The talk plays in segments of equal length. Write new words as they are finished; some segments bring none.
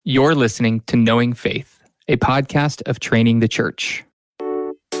You're listening to Knowing Faith, a podcast of Training the Church.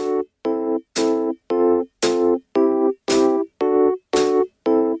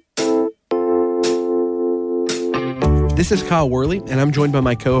 This is Kyle Worley, and I'm joined by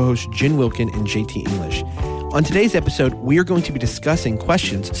my co-hosts Jen Wilkin and JT English. On today's episode, we are going to be discussing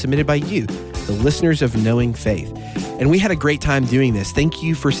questions submitted by you, the listeners of Knowing Faith. And we had a great time doing this. Thank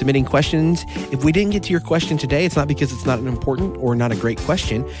you for submitting questions. If we didn't get to your question today, it's not because it's not an important or not a great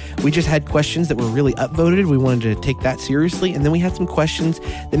question. We just had questions that were really upvoted. We wanted to take that seriously. And then we had some questions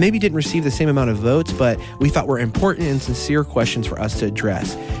that maybe didn't receive the same amount of votes, but we thought were important and sincere questions for us to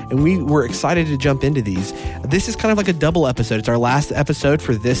address. And we were excited to jump into these. This is kind of like a double episode. It's our last episode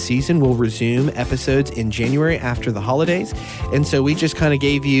for this season. We'll resume episodes in January after the holidays. And so we just kind of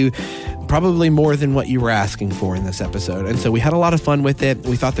gave you probably more than what you were asking for in this episode. And so we had a lot of fun with it.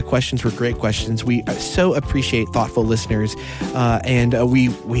 We thought the questions were great questions. We so appreciate thoughtful listeners, and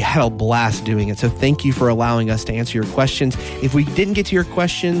we had a blast doing it. So thank you for allowing us to answer your questions. If we didn't get to your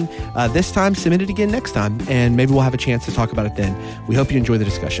question this time, submit it again next time, and maybe we'll have a chance to talk about it then. We hope you enjoy the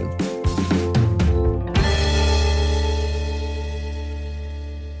discussion.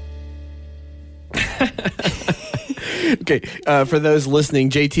 Okay, for those listening,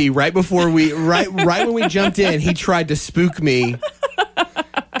 JT, right when we jumped in, he tried to spook me,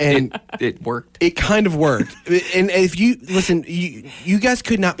 and it worked. It kind of worked. And if you listen, you guys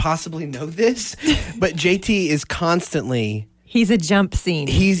could not possibly know this, but JT is constantly. He's a jump scene.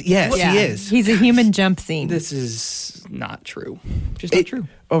 He is. He's a human jump scene. This is not true. Just not true.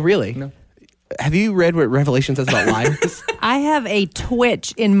 Oh, really? No. Have you read what Revelation says about liars? I have a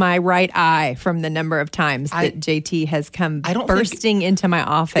twitch in my right eye from the number of times that JT has come bursting into my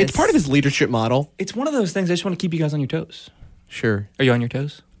office. It's part of his leadership model. It's one of those things. I just want to keep you guys on your toes. Sure. Are you on your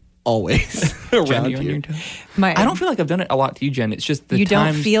toes? Always. Jen, Around are you on you. your toes? I don't feel like I've done it a lot to you, Jen. It's just the You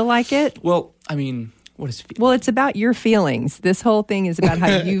times. don't feel like it? Well, I mean, what is feel? Well, it's about your feelings. This whole thing is about how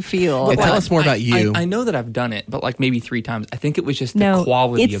you feel. Yeah, tell us more about you. I know that I've done it, but like maybe 3 times. I think it was just the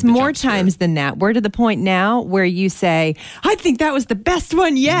quality of the it's more jump scare. times than that. We're to the point now where you say, I think that was the best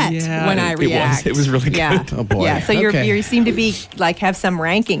one yet when I react. It was really good. Yeah. Oh, boy. Yeah, so you seem to be like have some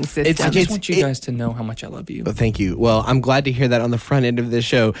ranking system. I just want you guys to know how much I love you. Well, thank you. Well, I'm glad to hear that on the front end of this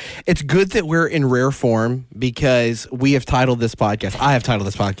show. It's good that we're in rare form because we have titled this podcast. I have titled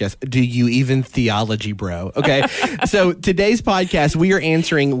this podcast, Do You Even Theology, Bro? Okay. So today's podcast, we are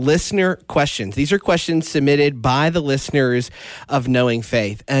answering listener questions. These are questions submitted by the listeners of Knowing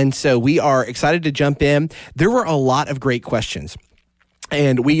Faith. And so we are excited to jump in. There were a lot of great questions,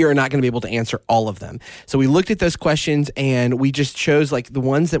 and we are not going to be able to answer all of them. So we looked at those questions and we just chose like the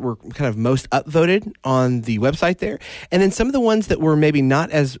ones that were kind of most upvoted on the website there. And then some of the ones that were maybe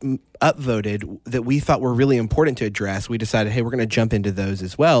not as upvoted that we thought were really important to address, we decided, hey, we're going to jump into those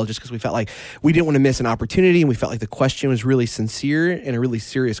as well, just because we felt like we didn't want to miss an opportunity, and we felt like the question was really sincere and a really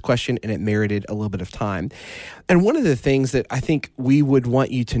serious question, and it merited a little bit of time. And one of the things that I think we would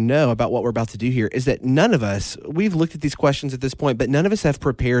want you to know about what we're about to do here is that none of us, we've looked at these questions at this point, but none of us have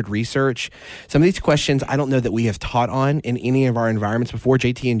prepared research. Some of these questions I don't know that we have taught on in any of our environments before.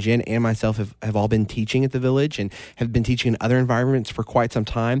 JT and Jen and myself have all been teaching at the Village and have been teaching in other environments for quite some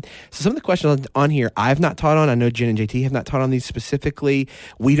time. So some of the questions on here I've not taught on. I know Jen and JT have not taught on these specifically.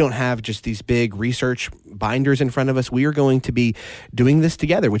 We don't have just these big research binders in front of us. We are going to be doing this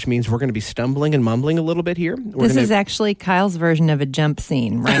together, which means we're going to be stumbling and mumbling a little bit here. This is actually Kyle's version of a jump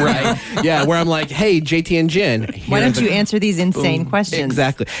scene, right? Right. Yeah, where I'm like, hey, JT and Jen. Why don't you answer these insane questions?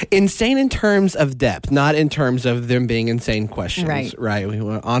 Exactly. Insane in terms of depth, not in terms of them being insane questions. Right. We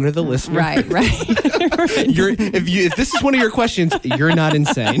want to honor the listener. Right. If this is one of your questions, you're not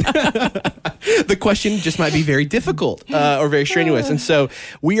insane. The question just might be very difficult or very strenuous. And so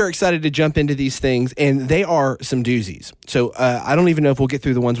we are excited to jump into these things, and they are some doozies. So I don't even know if we'll get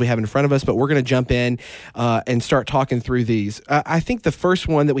through the ones we have in front of us, but we're going to jump in and start talking through these. I think the first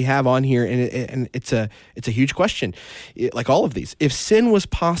one that we have on here, and it's a huge question, like all of these. If sin was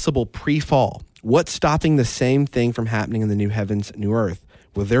possible pre-fall, what's stopping the same thing from happening in the new heavens, new earth?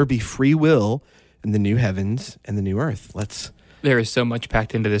 Will there be free will in the new heavens and the new earth? There is so much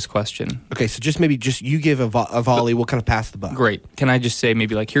packed into this question. Okay, so maybe you give a volley. We'll kind of pass the buck. Great. Can I just say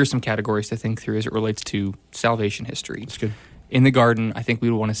maybe like here's some categories to think through as it relates to salvation history. That's good. In the garden, I think we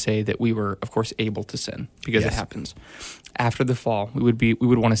would want to say that we were, of course, able to sin because it happens. After the fall, we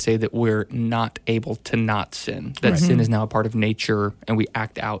would want to say that we're not able to not sin. That sin is now a part of nature, and we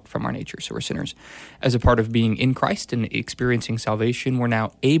act out from our nature, so we're sinners. As a part of being in Christ and experiencing salvation, we're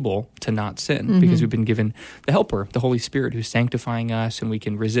now able to not sin because we've been given the Helper, the Holy Spirit, who's sanctifying us, and we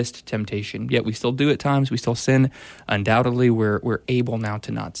can resist temptation. Yet we still do at times. We still sin. Undoubtedly, we're able now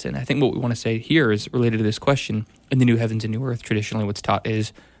to not sin. I think what we want to say here is related to this question. In the new heavens and new earth, traditionally what's taught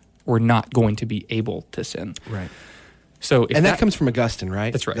is we're not going to be able to sin. Right. So and that comes from Augustine,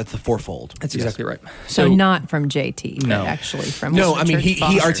 right? That's right. That's the fourfold. That's exactly right. So not from JT, no. but actually from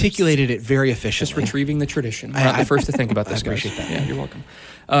he articulated it very efficiently. Just retrieving the tradition. We're not the first to think about this, I appreciate that. Yeah, you're welcome.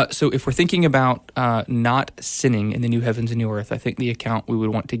 So if we're thinking about not sinning in the new heavens and new earth, I think the account we would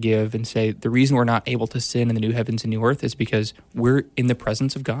want to give and say the reason we're not able to sin in the new heavens and new earth is because we're in the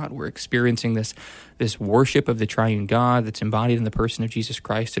presence of God. We're experiencing this worship of the triune God that's embodied in the person of Jesus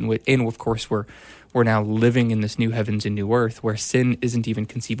Christ, and of course we're now living in this new heavens and new earth where sin isn't even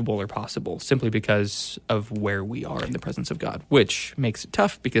conceivable or possible simply because of where we are in the presence of God, which makes it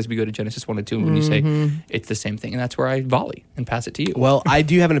tough because we go to Genesis 1 and 2 and when you say it's the same thing, and that's where I volley and pass it to you. Well, I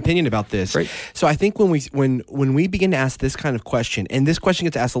do have an opinion about this. Great. So I think when we begin to ask this kind of question, and this question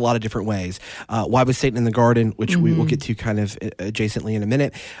gets asked a lot of different ways, why was Satan in the garden, which we will get to kind of adjacently in a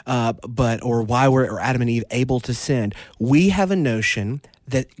minute, or why were Adam and Eve able to sin? We have a notion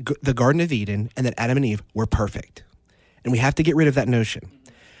that the Garden of Eden and that Adam and Eve were perfect. And we have to get rid of that notion.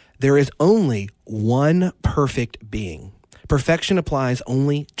 There is only one perfect being. Perfection applies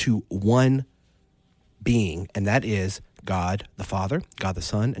only to one being, and that is God the Father, God the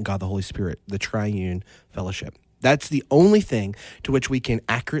Son, and God the Holy Spirit, the triune fellowship. That's the only thing to which we can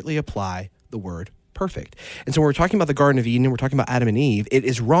accurately apply the word perfect. And so when we're talking about the Garden of Eden and we're talking about Adam and Eve, it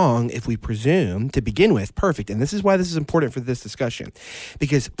is wrong if we presume to begin with perfect. And this is why this is important for this discussion,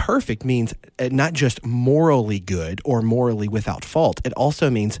 because perfect means not just morally good or morally without fault. It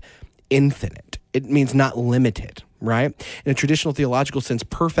also means infinite. It means not limited, right? In a traditional theological sense,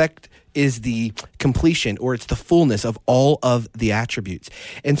 perfect is the completion, or it's the fullness of all of the attributes.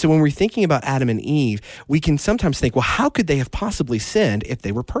 And so when we're thinking about Adam and Eve, we can sometimes think, well, how could they have possibly sinned if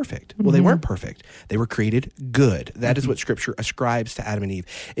they were perfect? Well, they weren't perfect. They were created good. That is what Scripture ascribes to Adam and Eve.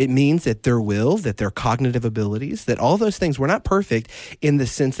 It means that their will, that their cognitive abilities, that all those things were not perfect in the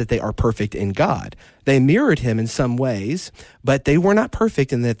sense that they are perfect in God. They mirrored him in some ways, but they were not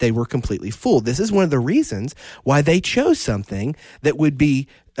perfect in that they were completely full. This is one of the reasons why they chose something that would be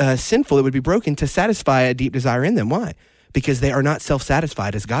sinful, that would be broken, to satisfy a deep desire in them. Why? Because they are not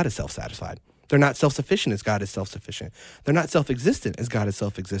self-satisfied as God is self-satisfied. They're not self-sufficient as God is self-sufficient. They're not self-existent as God is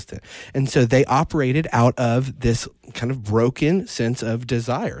self-existent. And so they operated out of this kind of broken sense of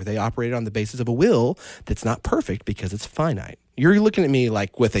desire. They operated on the basis of a will that's not perfect because it's finite. You're looking at me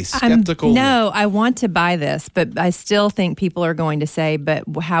like with a skeptical... No, I want to buy this, but I still think people are going to say, but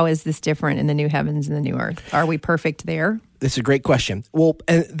how is this different in the new heavens and the new earth? Are we perfect there? That's a great question. Well,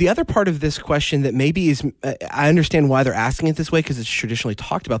 and the other part of this question that maybe is, I understand why they're asking it this way because it's traditionally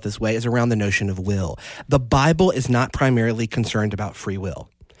talked about this way, is around the notion of will. The Bible is not primarily concerned about free will.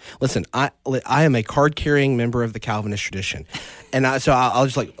 Listen, I am a card-carrying member of the Calvinist tradition, and I'll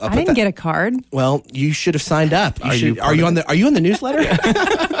just like I didn't get a card. Well, you should have signed up. Are you on the newsletter?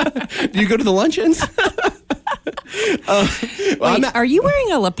 Do you go to the luncheons? Wait, are you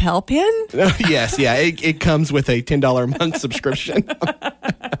wearing a lapel pin? Yes, yeah. It comes with a $10 a month subscription.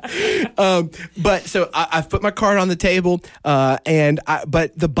 But so I've put my card on the table, but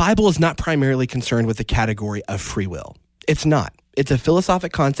the Bible is not primarily concerned with the category of free will. It's not. It's a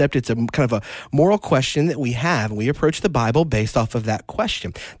philosophic concept. It's a kind of a moral question that we have, and we approach the Bible based off of that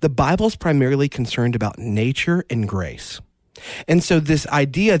question. The Bible is primarily concerned about nature and grace. And so this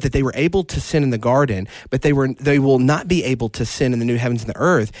idea that they were able to sin in the garden, but they will not be able to sin in the new heavens and the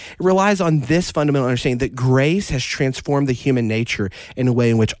earth, it relies on this fundamental understanding that grace has transformed the human nature in a way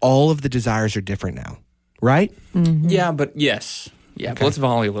in which all of the desires are different now. Right? Mm-hmm. Yeah, but yes. Yeah, okay. But let's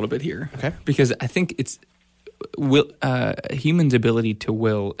volley a little bit here. Okay. Because I think it's human's ability to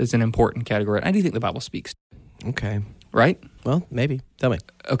will is an important category. I do think the Bible speaks. Okay. Right? Well, maybe. Tell me.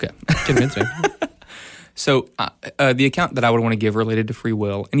 Okay. Convince me. So the account that I would want to give related to free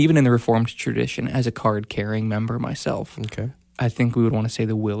will, and even in the Reformed tradition, as a card-carrying member myself, okay, I think we would want to say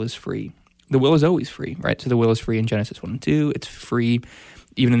the will is free. The will is always free, right? So the will is free in Genesis 1 and 2. It's free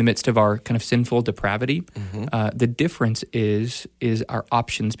even in the midst of our kind of sinful depravity. Mm-hmm. The difference is our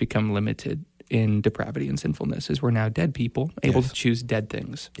options become limited in depravity and sinfulness, as we're now dead people, able to choose dead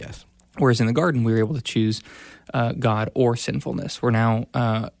things. Yes. Whereas in the garden, we were able to choose God or sinfulness. We're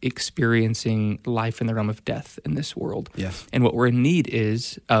now experiencing life in the realm of death in this world. Yes. And what we're in need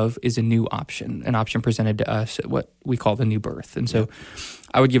is a new option, an option presented to us at what we call the new birth. And so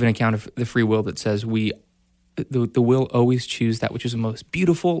I would give an account of the free will that says the will always choose that which is most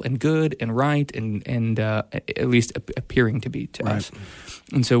beautiful and good and right and at least appearing to be to us.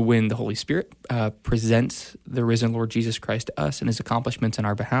 And so when the Holy Spirit presents the risen Lord Jesus Christ to us and his accomplishments in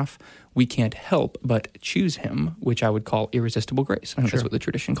our behalf, we can't help but choose him, which I would call irresistible grace. I think that's what the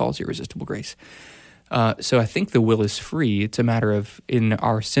tradition calls irresistible grace. So I think the will is free. It's a matter of, in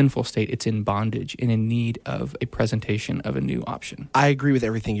our sinful state, it's in bondage and in need of a presentation of a new option. I agree with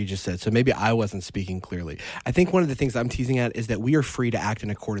everything you just said. So maybe I wasn't speaking clearly. I think one of the things I'm teasing at is that we are free to act in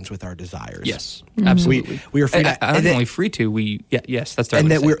accordance with our desires. Yes, absolutely. We are free to. Not only free to, yes, that's the right way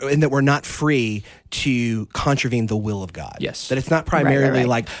to say it. And that we're not free to contravene the will of God. Yes. That it's not primarily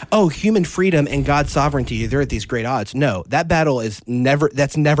like, oh, human freedom and God's sovereignty, they're at these great odds. No, that battle that's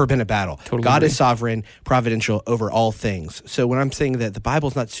never been a battle. Totally God agree. is sovereign, providential over all things. So when I'm saying that the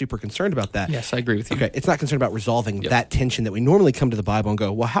Bible's not super concerned about that. Yes, I agree with you. Okay, it's not concerned about resolving that tension that we normally come to the Bible and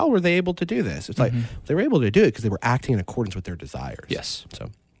go, well, how were they able to do this? It's like, they were able to do it because they were acting in accordance with their desires. Yes.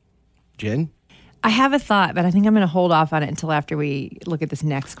 So, Jen? I have a thought, but I think I'm going to hold off on it until after we look at this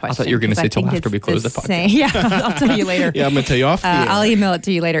next question. I thought you were going to say till after we close the podcast. Yeah, I'll tell you later. Yeah, I'm going to tell you off the air. I'll email it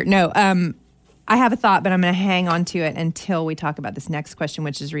to you later. No, I have a thought, but I'm going to hang on to it until we talk about this next question,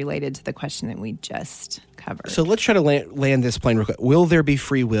 which is related to the question that we just covered. So let's try to land this plane real quick. Will there be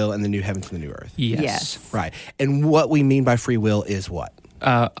free will in the new heavens and the new earth? Yes. Right. And what we mean by free will is what?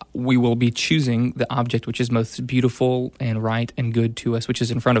 We will be choosing the object which is most beautiful and right and good to us, which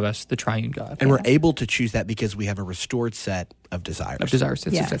is in front of us, the triune God. And we're able to choose that because we have a restored set of desires. That's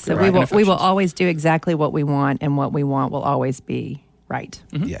exactly so right. we will always do exactly what we want, and what we want will always be right.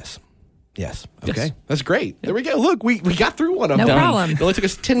 Yes. Yes. Okay. Yes. That's great. There we go. Look, we got through one of them. No problem. It only took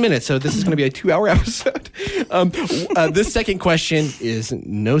us 10 minutes, so this is going to be a 2-hour episode. This second question is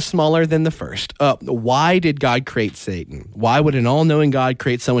no smaller than the first. Why did God create Satan? Why would an all-knowing God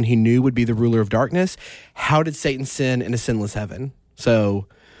create someone he knew would be the ruler of darkness? How did Satan sin in a sinless heaven? So,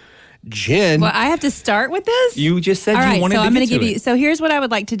 Jen. Well, I have to start with this? You just said All right, you wanted so to I'm get going to to give it. you. So here's what I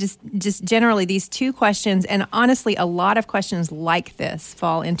would like to just generally these two questions, and honestly, a lot of questions like this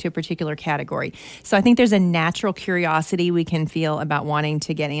fall into a particular category. So I think there's a natural curiosity we can feel about wanting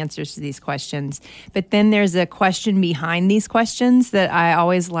to get answers to these questions, but then there's a question behind these questions that I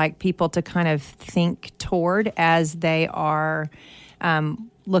always like people to kind of think toward as they are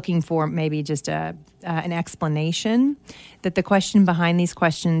looking for maybe just an explanation. That the question behind these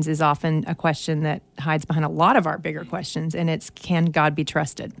questions is often a question that hides behind a lot of our bigger questions, and it's, can God be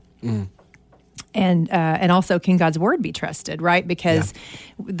trusted? And also, can God's word be trusted, right? Because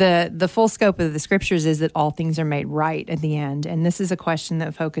the full scope of the scriptures is that all things are made right at the end. And this is a question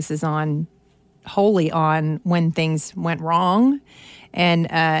that focuses wholly on when things went wrong. And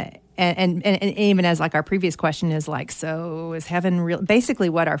even as like our previous question is like, so is heaven real? Basically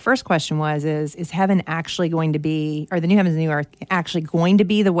what our first question was is heaven actually going to be, or the new heavens and new earth actually going to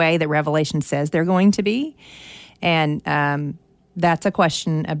be the way that Revelation says they're going to be? And that's a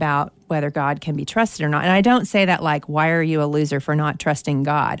question about whether God can be trusted or not. And I don't say that like, why are you a loser for not trusting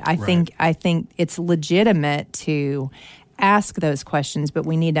God? I think it's legitimate to ask those questions, but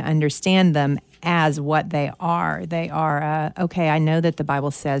we need to understand them as what they are. They are, okay, I know that the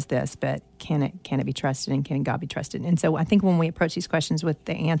Bible says this, but can it be trusted, and can God be trusted? And so I think when we approach these questions with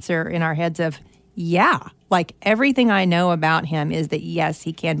the answer in our heads of, yeah, like everything I know about him is that yes,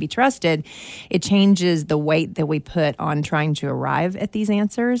 he can be trusted, it changes the weight that we put on trying to arrive at these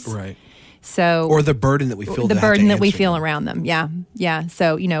answers. Right. So, or the burden that we feel. The burden that we feel around them. Yeah. Yeah.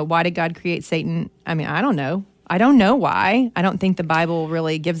 So, why did God create Satan? I mean, I don't know. I don't know why. I don't think the Bible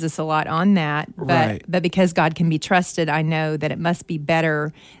really gives us a lot on that. But because God can be trusted, I know that it must be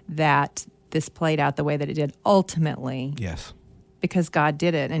better that this played out the way that it did ultimately. Yes. Because God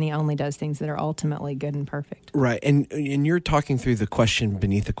did it, and he only does things that are ultimately good and perfect. Right. And you're talking through the question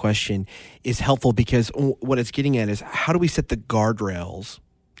beneath the question is helpful, because what it's getting at is, how do we set the guardrails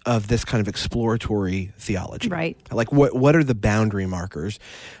of this kind of exploratory theology? Right. Like what are the boundary markers,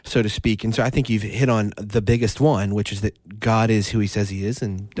 so to speak? And so I think you've hit on the biggest one, which is that God is who he says he is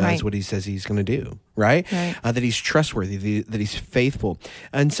and does what he says he's going to do, right? That he's trustworthy, that he's faithful.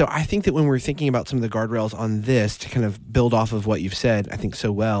 And so I think that when we're thinking about some of the guardrails on this, to kind of build off of what you've said, I think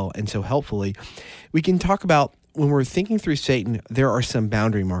so well and so helpfully, we can talk about when we're thinking through Satan, there are some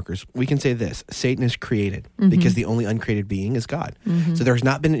boundary markers. We can say this: Satan is created because the only uncreated being is God. So there's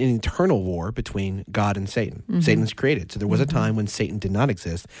not been an eternal war between God and Satan. Satan is created. So there was a time when Satan did not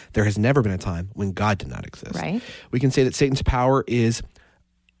exist. There has never been a time when God did not exist. Right. We can say that Satan's power is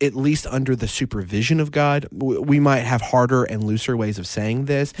at least under the supervision of God. We might have harder and looser ways of saying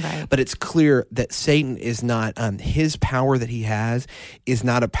this, but it's clear that Satan is not, his power that he has is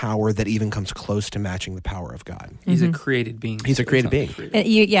not a power that even comes close to matching the power of God. He's a created being. He's a created being.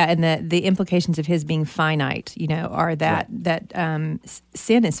 And the implications of his being finite, are that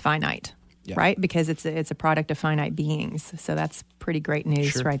sin is finite, right? Because it's a product of finite beings. So that's pretty great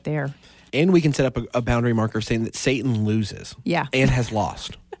news right there. And we can set up a boundary marker saying that Satan loses and has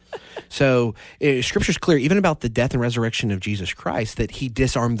lost. So Scripture's clear, even about the death and resurrection of Jesus Christ, that he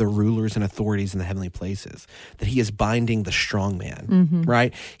disarmed the rulers and authorities in the heavenly places, that he is binding the strong man,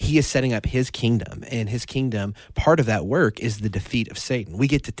 right? He is setting up his kingdom, and his kingdom, part of that work is the defeat of Satan. We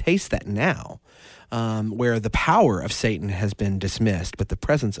get to taste that now, where the power of Satan has been dismissed, but the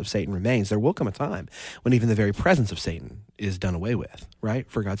presence of Satan remains. There will come a time when even the very presence of Satan is done away with, right,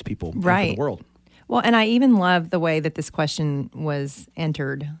 for God's people and for the world. Well, and I even love the way that this question was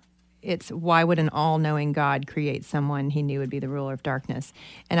entered. It's, why would an all-knowing God create someone he knew would be the ruler of darkness?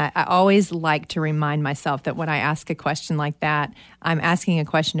 And I always like to remind myself that when I ask a question like that, I'm asking a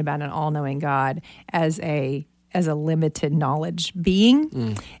question about an all-knowing God as a limited knowledge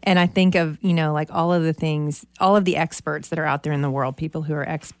being. And I think of, like all of the experts that are out there in the world, people who are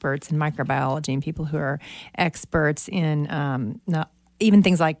experts in microbiology and people who are experts in even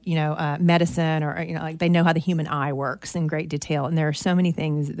things like, medicine, or, like they know how the human eye works in great detail. And there are so many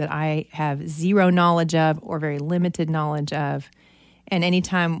things that I have zero knowledge of or very limited knowledge of. And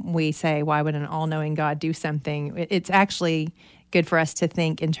anytime we say, why would an all-knowing God do something, it's actually good for us to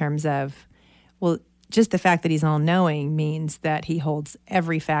think in terms of, well, just the fact that he's all-knowing means that he holds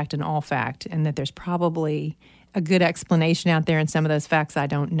every fact and all fact, and that there's probably a good explanation out there in some of those facts I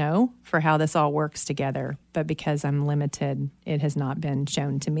don't know for how this all works together. But because I'm limited, it has not been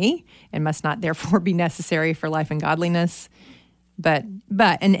shown to me and must not therefore be necessary for life and godliness. But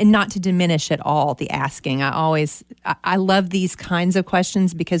not to diminish at all the asking. I love these kinds of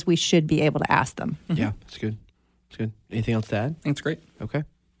questions because we should be able to ask them. Yeah, it's good. It's good. Anything else to add? I think it's great. Okay.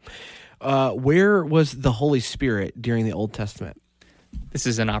 Where was the Holy Spirit during the Old Testament? This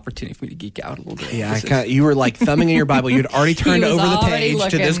is an opportunity for me to geek out a little bit. Yeah, you were like thumbing in your Bible. You'd already turned over the page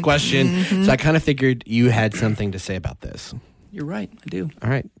to this question. So I kind of figured you had something to say about this. You're right. I do. All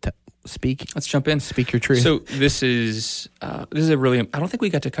right. Speak. Let's jump in. Speak your truth. So this is a really, I don't think we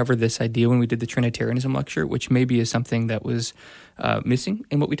got to cover this idea when we did the Trinitarianism lecture, which maybe is something that was missing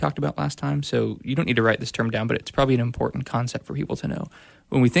in what we talked about last time. So you don't need to write this term down, but it's probably an important concept for people to know.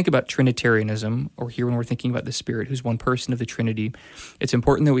 When we think about Trinitarianism, or here when we're thinking about the Spirit, who's one person of the Trinity, it's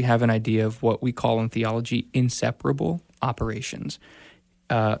important that we have an idea of what we call in theology inseparable operations.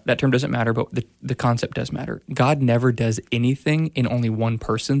 That term doesn't matter, but the concept does matter. God never does anything in only one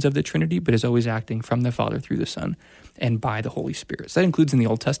person's of the Trinity, but is always acting from the Father through the Son and by the Holy Spirit. So that includes in the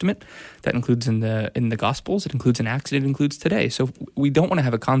Old Testament, that includes in the Gospels, it includes in Acts, it includes today. So we don't want to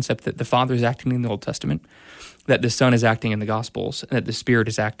have a concept that the Father is acting in the Old Testament, that the Son is acting in the Gospels, and that the Spirit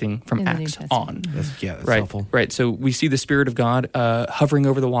is acting from Acts on. That's right, helpful. Right. So we see the Spirit of God hovering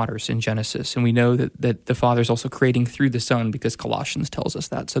over the waters in Genesis, and we know that the Father is also creating through the Son because Colossians tells us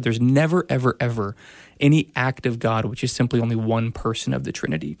that. So there's never, ever, ever any act of God which is simply only one person of the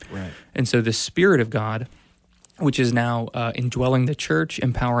Trinity. Right. And so the Spirit of God, which is now indwelling the church,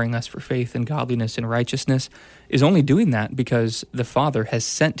 empowering us for faith and godliness and righteousness, is only doing that because the Father has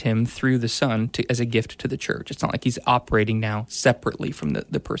sent him through the Son as a gift to the church. It's not like he's operating now separately from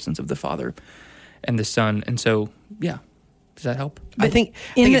the persons of the Father and the Son. And so, yeah. Does that help? But I think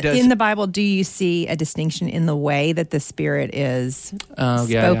it does. In the Bible, do you see a distinction in the way that the Spirit is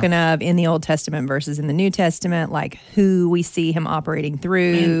spoken of in the Old Testament versus in the New Testament? Like who we see him operating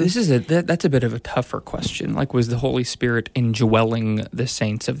through? Man, this is that's a bit of a tougher question. Like, was the Holy Spirit indwelling the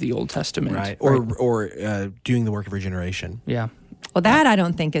saints of the Old Testament? Right. Or doing the work of regeneration. Yeah. Well, that I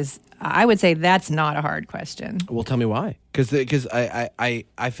don't think is. I would say that's not a hard question. Well, tell me why. Because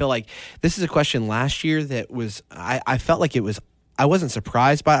I feel like this is a question last year that was I felt like it was. I wasn't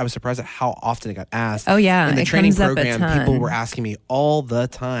surprised by it. I was surprised at how often it got asked. Oh, yeah. In the it training comes up a program, ton. people were asking me all the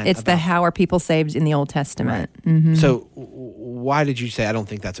time. It's about, how are people saved in the Old Testament? Right. Mm-hmm. So why did you say I don't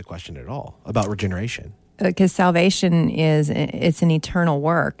think that's a question at all about regeneration? Because salvation it's an eternal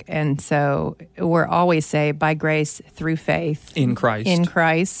work, and so we're always saved by grace through faith in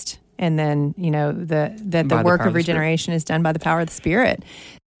Christ. And then the work of regeneration is done by the power of the Spirit.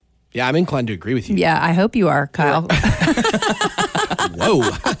 Yeah, I'm inclined to agree with you. Yeah, I hope you are, Kyle. Whoa.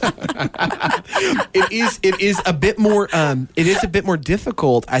 It is a bit more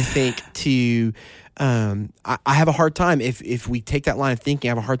difficult, I think, to I have a hard time if we take that line of thinking.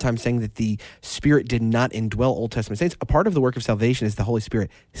 I have a hard time saying that the Spirit did not indwell Old Testament saints. A part of the work of salvation is the Holy Spirit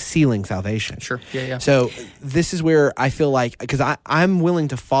sealing salvation. Sure. Yeah. So this is where I feel like, because I'm willing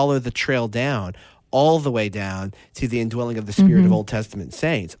to follow the trail down all the way down to the indwelling of the Spirit of Old Testament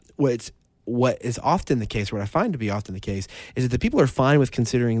saints. What is often the case, what I find to be often the case, is that the people are fine with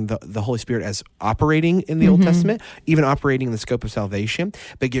considering the Holy Spirit as operating in the Old Testament, even operating in the scope of salvation,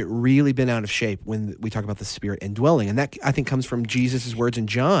 but get really bent out of shape when we talk about the Spirit indwelling. And that, I think, comes from Jesus' words in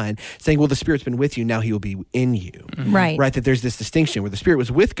John saying, well, the Spirit's been with you, now he will be in you. Right. Right, that there's this distinction where the Spirit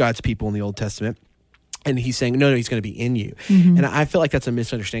was with God's people in the Old Testament, and he's saying, no, he's going to be in you. And I feel like that's a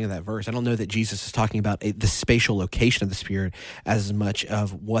misunderstanding of that verse. I don't know that Jesus is talking about the spatial location of the Spirit as much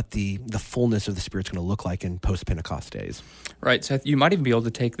of what the fullness of the Spirit's going to look like in post-Pentecost days. Right. So you might even be able to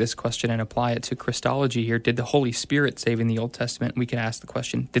take this question and apply it to Christology here. Did the Holy Spirit save in the Old Testament? We could ask the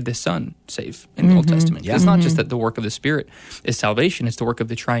question, did the Son save in the Old Testament? Yeah. It's not just that the work of the Spirit is salvation. It's the work of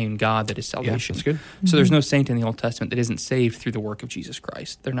the triune God that is salvation. Yeah, that's good. So there's no saint in the Old Testament that isn't saved through the work of Jesus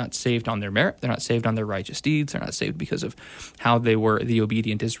Christ. They're not saved on their merit. They're not saved on their righteous deeds. They're not saved because of how they were the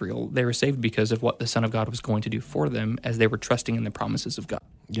obedient Israel. They were saved because of what the Son of God was going to do for them as they were trusting in the promises of God.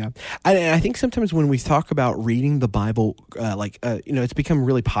 Yeah. I think sometimes when we talk about reading the Bible, it's become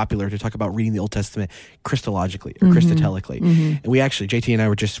really popular to talk about reading the Old Testament Christologically or Christotelically. And we actually, JT and I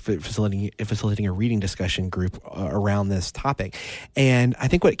were just facilitating a reading discussion group around this topic. And I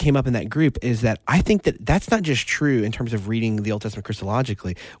think what came up in that group is that I think that that's not just true in terms of reading the Old Testament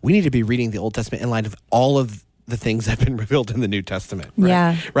Christologically. We need to be reading the Old Testament in light of all of the things that have been revealed in the New Testament. Right?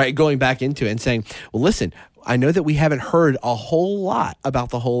 Yeah. Right. Going back into it and saying, well, listen, I know that we haven't heard a whole lot about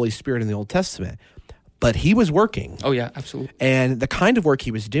the Holy Spirit in the Old Testament, but he was working. Oh, yeah, absolutely. And the kind of work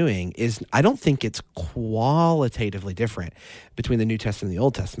he was doing is, I don't think it's qualitatively different between the New Testament and the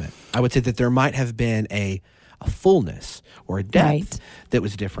Old Testament. I would say that there might have been a fullness or a depth that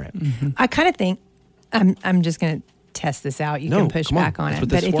was different. I kind of think, I'm just going to test this out. You can push back on That's it.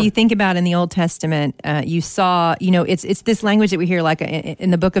 But if you think about in the Old Testament, you saw, it's this language that we hear like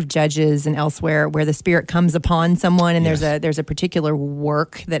in the book of Judges and elsewhere where the Spirit comes upon someone and there's a particular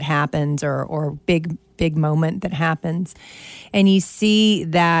work that happens or big moment that happens. And you see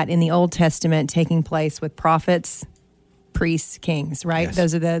that in the Old Testament taking place with prophets, priests, kings, right?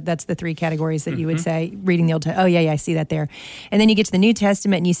 Yes. That's the three categories that you would say reading the Old Testament. Oh yeah, I see that there. And then you get to the New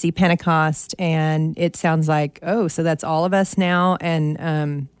Testament and you see Pentecost, and it sounds like, oh, so that's all of us now.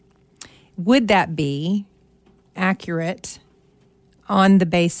 And would that be accurate on the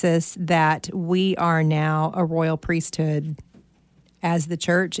basis that we are now a royal priesthood as the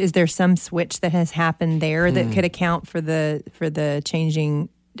church? Is there some switch that has happened there that could account for the changing?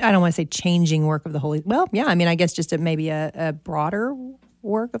 I don't want to say changing work of the Holy. Well, yeah, I mean, I guess just maybe a broader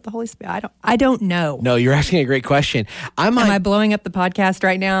work of the Holy Spirit. I don't know. No, you're asking a great question. Am I blowing up the podcast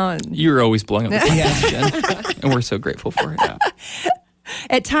right now? You're always blowing up the podcast, Jen, and we're so grateful for it. Yeah.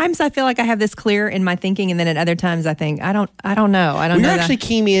 At times, I feel like I have this clear in my thinking, and then at other times, I think I don't know. I don't know. You're actually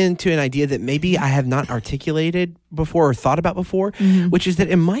keying me into an idea that maybe I have not articulated before or thought about before, which is that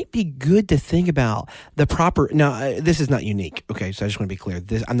it might be good to think about the proper. Now, this is not unique. Okay, so I just want to be clear.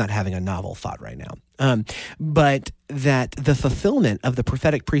 I'm not having a novel thought right now, but that the fulfillment of the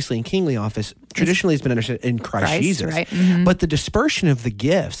prophetic, priestly, and kingly office traditionally has been understood in Christ Jesus. Right? But the dispersion of the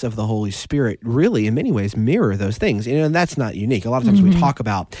gifts of the Holy Spirit really, in many ways, mirror those things. And that's not unique. A lot of times we talk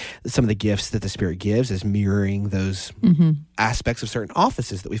about some of the gifts that the Spirit gives as mirroring those aspects of certain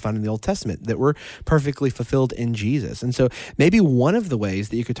offices that we find in the Old Testament that were perfectly fulfilled in Jesus. And so maybe one of the ways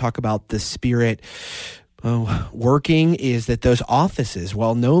that you could talk about the Spirit working is that those offices,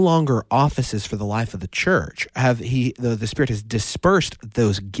 while no longer offices for the life of the church, the Spirit has dispersed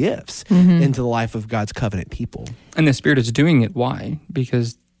those gifts into the life of God's covenant people. And the Spirit is doing it. Why?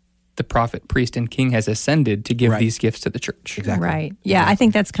 Because the prophet, priest, and king has ascended to give these gifts to the church. Exactly. Right. Yeah, I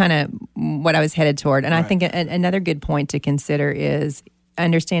think that's kind of what I was headed toward. And I think another good point to consider is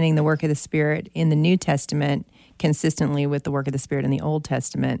understanding the work of the Spirit in the New Testament consistently with the work of the Spirit in the Old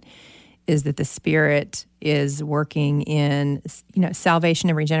Testament is that the Spirit is working in, salvation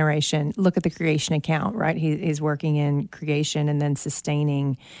and regeneration. Look at the creation account, right? He's working in creation and then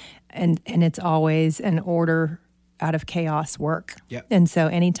sustaining, and it's always an order out of chaos work. Yep. And so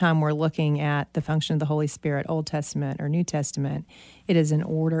anytime we're looking at the function of the Holy Spirit, Old Testament or New Testament, it is an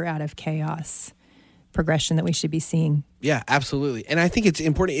order out of chaos progression that we should be seeing Yeah, absolutely. And I think it's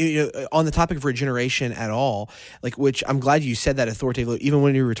important on the topic of regeneration at all, like, which I'm glad you said that authoritatively. Even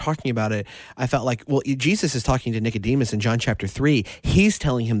when you were talking about it, I felt like, well, Jesus is talking to Nicodemus in John chapter 3. He's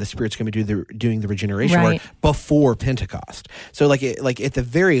telling him the Spirit's going to be doing the regeneration work before Pentecost. So like at the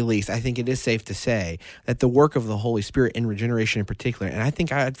very least, I think it is safe to say that the work of the Holy Spirit in regeneration in particular, and I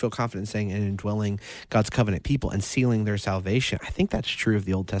think I'd feel confident saying in indwelling God's covenant people and sealing their salvation, I think that's true of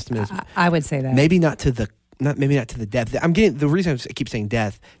the Old Testament. I would say that. Maybe not to the depth. The reason I keep saying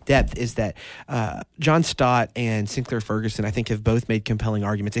depth is that John Stott and Sinclair Ferguson, I think, have both made compelling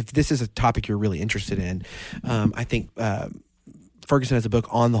arguments. If this is a topic you're really interested in, I think Ferguson has a book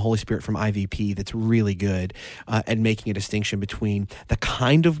on the Holy Spirit from IVP that's really good at making a distinction between the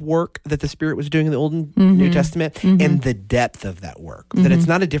kind of work that the Spirit was doing in the Old and New Testament and the depth of that work. That it's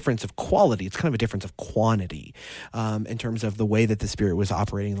not a difference of quality, it's kind of a difference of quantity in terms of the way that the Spirit was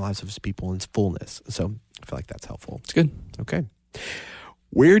operating in the lives of his people in its fullness. So I feel like that's helpful. It's good. Okay.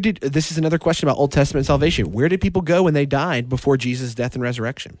 This is another question about Old Testament salvation. Where did people go when they died before Jesus' death and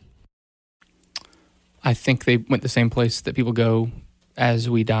resurrection? I think they went the same place that people go as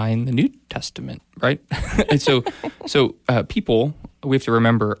we die in the New Testament, right? And so people, we have to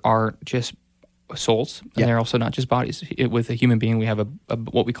remember, are just souls, and they're also not just bodies. With a human being, we have a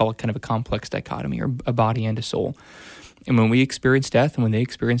what we call kind of a complex dichotomy, or a body and a soul. And when we experience death, and when they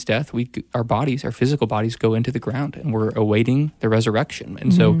experience death, our physical bodies go into the ground, and we're awaiting the resurrection.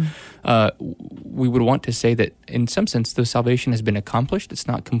 And so we would want to say that in some sense, the salvation has been accomplished. It's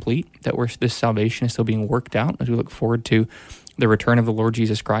not complete, that this salvation is still being worked out as we look forward to the return of the Lord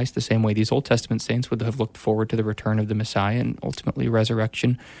Jesus Christ, the same way these Old Testament saints would have looked forward to the return of the Messiah and ultimately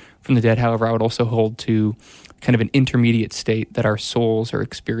resurrection from the dead. However, I would also hold to kind of an intermediate state that our souls are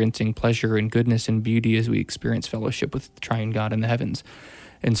experiencing pleasure and goodness and beauty as we experience fellowship with the triune God in the heavens.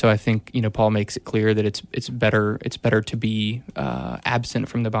 And so I think, Paul makes it clear that it's better to be absent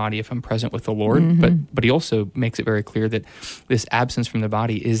from the body if I'm present with the Lord. But he also makes it very clear that this absence from the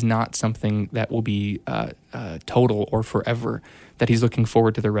body is not something that will be total or forever, that he's looking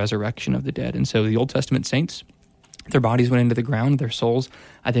forward to the resurrection of the dead. And so the Old Testament saints, their bodies went into the ground, their souls,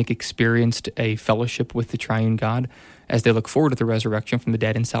 I think, experienced a fellowship with the triune God as they look forward to the resurrection from the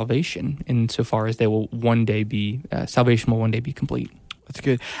dead and salvation, insofar as they will one day be, salvation will one day be complete. That's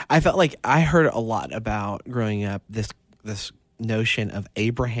good. I felt like I heard a lot about growing up this notion of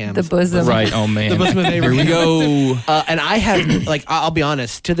Abraham's the bosom. Right. Oh man. The bosom of Abraham. Here we go. And I have, I'll be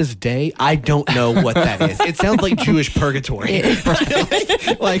honest, to this day, I don't know what that is. It sounds like Jewish purgatory.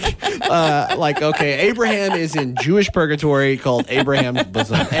 Okay, Abraham is in Jewish purgatory called Abraham's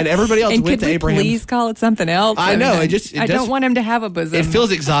bosom, and everybody else went to Abraham. Please call it something else. I know. I don't want him to have a bosom. It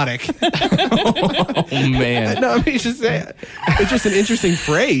feels exotic. Oh man. No, I mean, it's just an interesting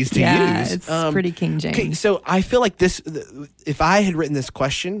phrase to use. Yeah, it's pretty King James. Okay, so I feel like this. If I had written this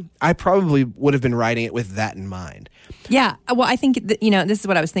question, I probably would have been writing it with that in mind. Yeah. Well, I think this is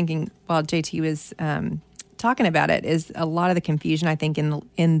what I was thinking while JT was talking about it. Is a lot of the confusion, I think,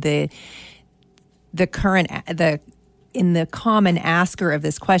 in the common asker of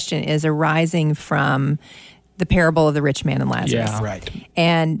this question is arising from the parable of the rich man and Lazarus. Yeah. Right.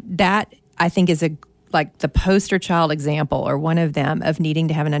 And that, I think, is like the poster child example, or one of them, of needing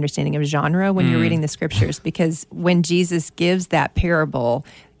to have an understanding of genre when you're reading the scriptures. Because when Jesus gives that parable,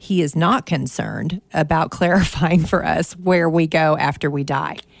 he is not concerned about clarifying for us where we go after we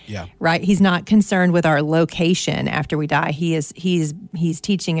die. Yeah. Right? He's not concerned with our location after we die. He's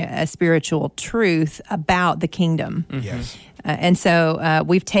teaching a spiritual truth about the kingdom. Yes. And so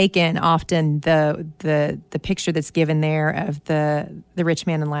we've taken often the picture that's given there of the rich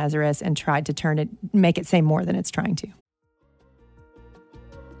man and Lazarus and tried to make it say more than it's trying to.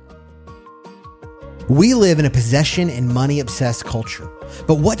 We live in a possession and money-obsessed culture.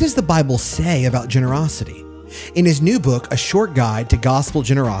 But what does the Bible say about generosity? In his new book, A Short Guide to Gospel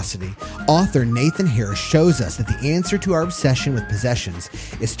Generosity, author Nathan Harris shows us that the answer to our obsession with possessions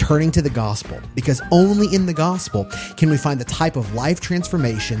is turning to the gospel, because only in the gospel can we find the type of life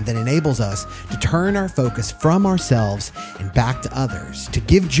transformation that enables us to turn our focus from ourselves and back to others, to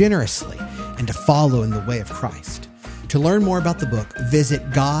give generously, and to follow in the way of Christ. To learn more about the book, visit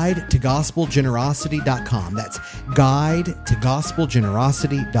guidetogospelgenerosity.com. That's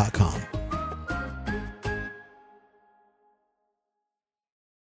guidetogospelgenerosity.com.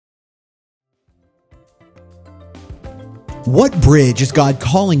 What bridge is God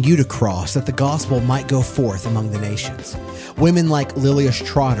calling you to cross that the gospel might go forth among the nations? Women like Lilia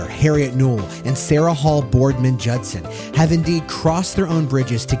Trotter, Harriet Newell, and Sarah Hall Boardman Judson have indeed crossed their own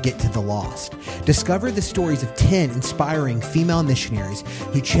bridges to get to the lost. Discover the stories of 10 inspiring female missionaries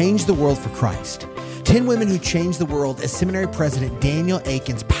who changed the world for Christ. 10 Women Who Changed the World is Seminary President Daniel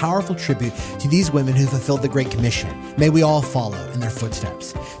Akin's powerful tribute to these women who fulfilled the Great Commission. May we all follow in their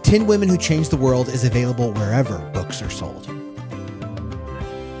footsteps. 10 Women Who Changed the World is available wherever books are sold.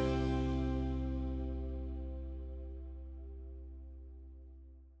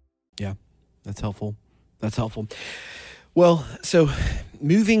 Yeah, that's helpful. That's helpful. Well, so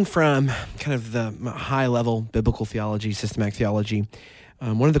moving from kind of the high-level biblical theology, systematic theology,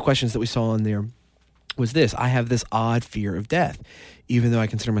 one of the questions that we saw in there was this: I have this odd fear of death, even though I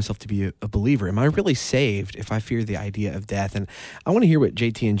consider myself to be a believer. Am I really saved if I fear the idea of death? And I want to hear what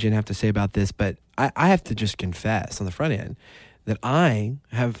JT and Jen have to say about this, but I have to just confess on the front end that I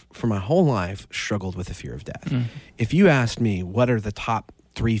have, for my whole life, struggled with the fear of death. Mm-hmm. If you asked me what are the top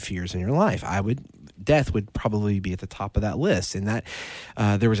 3 fears in your life, death would probably be at the top of that list. And that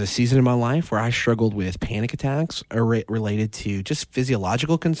there was a season in my life where I struggled with panic attacks related to just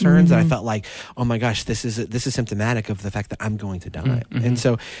physiological concerns. Mm-hmm. And I felt like, oh my gosh, this is symptomatic of the fact that I'm going to die. Mm-hmm. And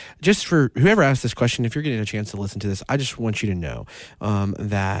so, just for whoever asked this question, if you're getting a chance to listen to this, I just want you to know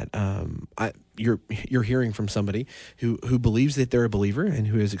that you're hearing from somebody who believes that they're a believer and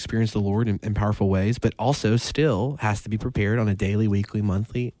who has experienced the Lord in powerful ways, but also still has to be prepared on a daily, weekly,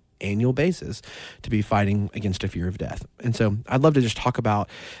 monthly, annual basis to be fighting against a fear of death. And so I'd love to just talk about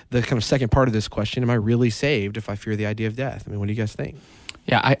the kind of second part of this question. Am I really saved if I fear the idea of death? I mean, what do you guys think?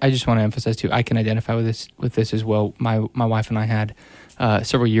 Yeah, I just want to emphasize too, I can identify with this as well. My wife and I had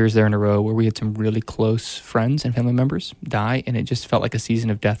several years there in a row where we had some really close friends and family members die, and it just felt like a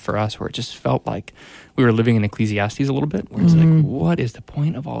season of death for us, where it just felt like we were living in Ecclesiastes a little bit, where it's like, what is the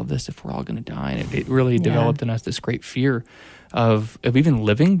point of all of this if we're all going to die? And it really developed in us this great fear of even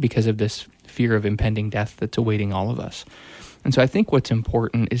living because of this fear of impending death that's awaiting all of us. And so I think what's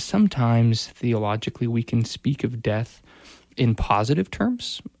important is sometimes theologically we can speak of death in positive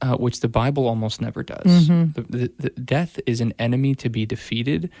terms, which the Bible almost never does. Mm-hmm. The death is an enemy to be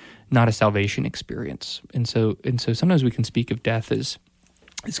defeated, not a salvation experience. And so sometimes we can speak of death as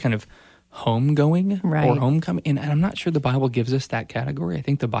kind of homegoing or homecoming. And I'm not sure the Bible gives us that category. I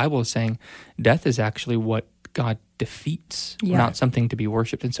think the Bible is saying death is actually what God defeats, not something to be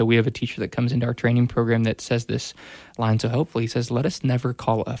worshipped. And so we have a teacher that comes into our training program that says this line so helpfully. He says, let us never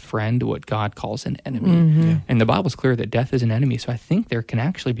call a friend what God calls an enemy. Mm-hmm. Yeah. And the Bible's clear that death is an enemy. So I think there can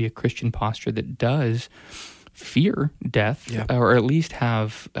actually be a Christian posture that does fear death, or at least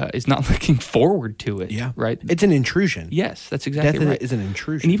is not looking forward to it. Yeah, right. It's an intrusion. Yes, that's exactly death right. Death is an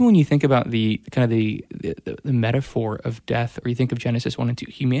intrusion. And even when you think about the metaphor of death, or you think of Genesis 1 and 2,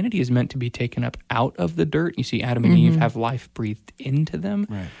 humanity is meant to be taken up out of the dirt. You see Adam and Eve have life breathed into them,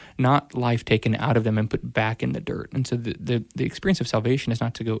 not life taken out of them and put back in the dirt. And so the experience of salvation is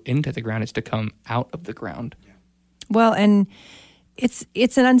not to go into the ground; it's to come out of the ground. Well, and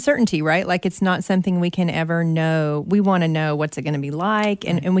it's an uncertainty, right? Like, it's not something we can ever know. We want to know what's it going to be like,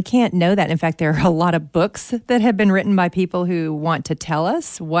 and we can't know that. In fact, there are a lot of books that have been written by people who want to tell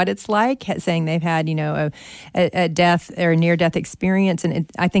us what it's like, saying they've had, a death or near-death experience.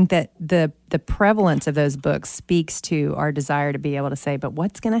 And I think that the prevalence of those books speaks to our desire to be able to say, but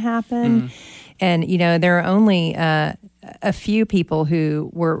what's going to happen? And, there are only a few people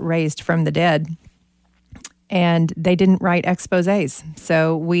who were raised from the dead, and they didn't write exposés.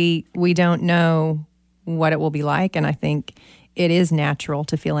 So we don't know what it will be like, and I think it is natural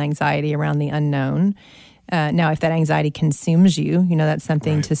to feel anxiety around the unknown. Now, if that anxiety consumes you, that's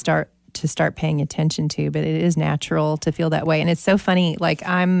something to start paying attention to, but it is natural to feel that way. And it's so funny, like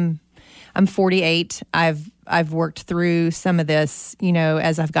I'm 48. I've worked through some of this,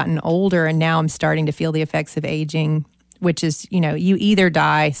 as I've gotten older, and now I'm starting to feel the effects of aging, which is, you either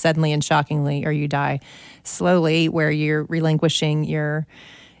die suddenly and shockingly, or you die slowly, where you're relinquishing your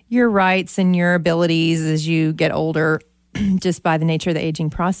rights and your abilities as you get older, just by the nature of the aging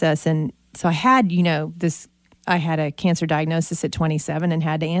process. And so I had, I had a cancer diagnosis at 27 and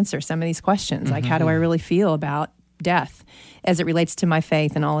had to answer some of these questions, like how do I really feel about death as it relates to my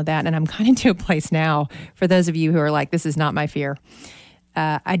faith and all of that. And I'm kind of to a place now, for those of you who are like, this is not my fear.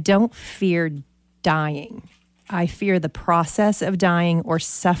 I don't fear dying. I fear the process of dying or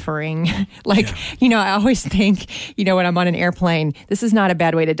suffering. I always think, when I'm on an airplane, this is not a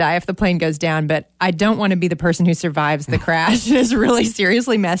bad way to die if the plane goes down, but I don't want to be the person who survives the crash and is really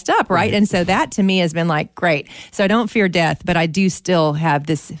seriously messed up, right? And so that to me has been like, great. So I don't fear death, but I do still have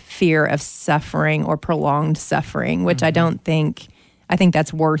this fear of suffering or prolonged suffering, which I think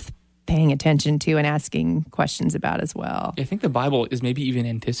that's worth paying attention to and asking questions about as well. I think the Bible is maybe even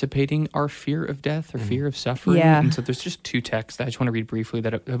anticipating our fear of death or fear of suffering. Yeah. And so there's just 2 texts that I just want to read briefly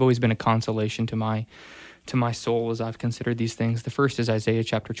that have always been a consolation to my to my soul as I've considered these things. The first is Isaiah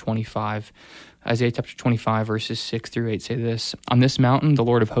chapter 25. Isaiah chapter 25, verses 6 through 8 say this: "On this mountain the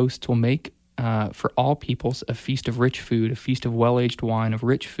Lord of hosts will make for all peoples a feast of rich food, a feast of well-aged wine, of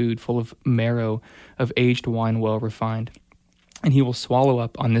rich food full of marrow, of aged wine well refined. And he will swallow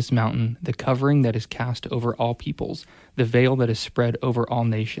up on this mountain the covering that is cast over all peoples, the veil that is spread over all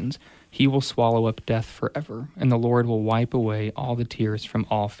nations. He will swallow up death forever, and the Lord will wipe away all the tears from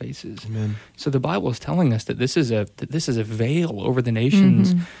all faces." Amen. So the Bible is telling us that this is a veil over the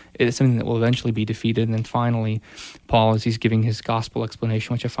nations. It is something that will eventually be defeated. And then finally, Paul, as he's giving his gospel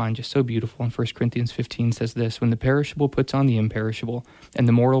explanation, which I find just so beautiful, in 1 Corinthians 15 says this: "When the perishable puts on the imperishable, and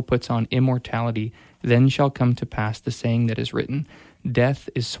the mortal puts on immortality, then shall come to pass the saying that is written, Death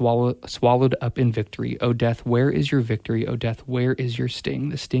is swallowed up in victory. O death, where is your victory? O death, where is your sting?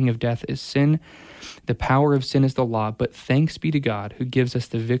 The sting of death is sin. The power of sin is the law. But thanks be to God who gives us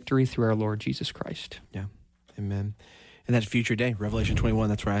the victory through our Lord Jesus Christ." Yeah. Amen. And that future day, Revelation 21,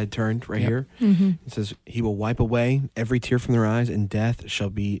 that's where I had turned right here. It says, "He will wipe away every tear from their eyes, and death shall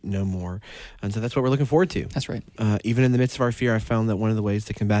be no more." And so that's what we're looking forward to. That's right. Even in the midst of our fear, I found that one of the ways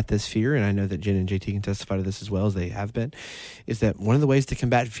to combat this fear, and I know that Jen and JT can testify to this as well as they have been, is that one of the ways to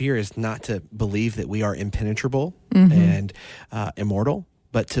combat fear is not to believe that we are impenetrable and immortal,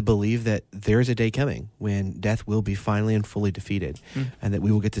 but to believe that there is a day coming when death will be finally and fully defeated, and that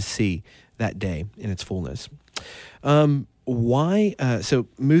we will get to see that day in its fullness. So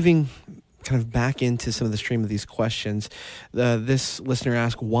moving kind of back into some of the stream of these questions, this listener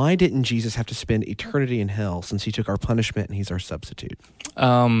asked, why didn't Jesus have to spend eternity in hell since he took our punishment and he's our substitute?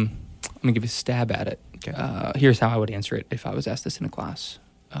 I'm going to give you a stab at it. Okay. Here's how I would answer it if I was asked this in a class.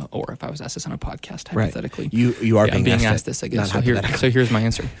 Or if I was asked this on a podcast, hypothetically. Right. You are being asked this, I guess. So here's my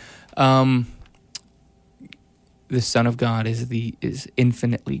answer. The Son of God is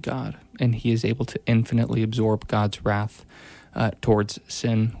infinitely God, and he is able to infinitely absorb God's wrath towards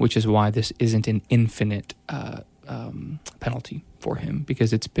sin, which is why this isn't an infinite penalty for him,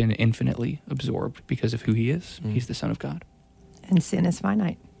 because it's been infinitely absorbed because of who he is. He's the Son of God. And sin is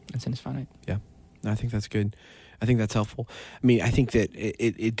finite. Yeah, I think that's good. I think that's helpful. I mean, I think that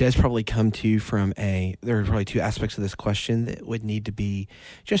it does probably come to from there are probably two aspects of this question that would need to be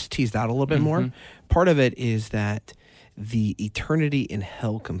just teased out a little bit more. Part of it is that the eternity in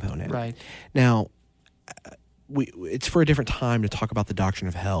hell component. Right. Now, it's for a different time to talk about the doctrine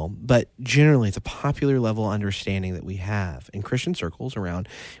of hell, but generally it's a popular level understanding that we have in Christian circles around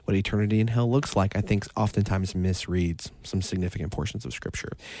what eternity in hell looks like. I think oftentimes misreads some significant portions of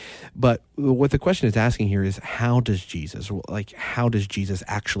Scripture. But what the question is asking here is, how does Jesus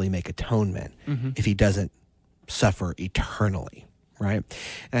actually make atonement if he doesn't suffer eternally? Right?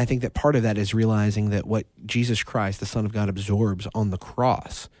 And I think that part of that is realizing that what Jesus Christ, the Son of God, absorbs on the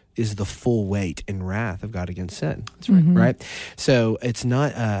cross is the full weight and wrath of God against sin. That's right. Right? So it's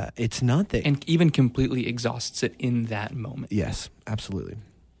not that... And even completely exhausts it in that moment. Yes, absolutely.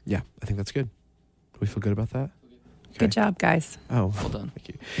 Yeah, I think that's good. Do we feel good about that? Okay. Good job, guys. Oh, well done. Thank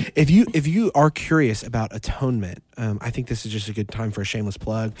you. If you are curious about atonement, I think this is just a good time for a shameless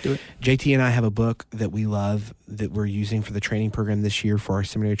plug. Do it. JT and I have a book that we love that we're using for the training program this year for our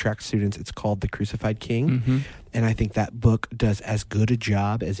seminary track students. It's called The Crucified King. And I think that book does as good a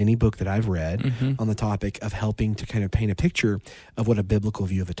job as any book that I've read on the topic of helping to kind of paint a picture of what a biblical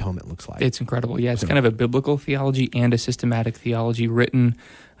view of atonement looks like. It's incredible. Yeah, it's kind of a biblical theology and a systematic theology written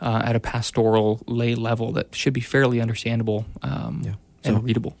at a pastoral lay level that should be fairly understandable and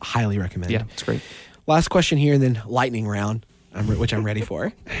readable. Highly recommend. Yeah, it's great. Last question here, and then lightning round, which I'm ready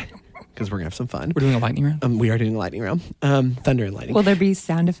for. Because we're going to have some fun. We're doing a lightning round? We are doing a lightning round. Thunder and lightning. Will there be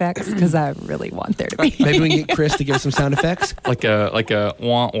sound effects? Because I really want there to be. Maybe we can get Chris to give us some sound effects. Like a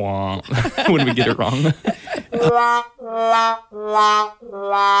wah wah when we get it wrong.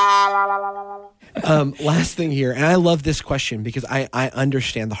 Last thing here, and I love this question because I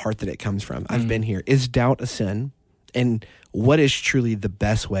understand the heart that it comes from. I've been here. Is doubt a sin? And what is truly the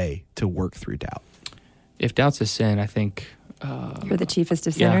best way to work through doubt? If doubt's a sin, I think... You're the chiefest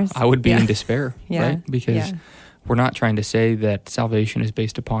of sinners. I would be in despair, Yeah. right? Because we're not trying to say that salvation is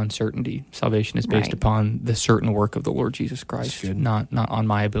based upon certainty. Salvation is based upon the certain work of the Lord Jesus Christ, not on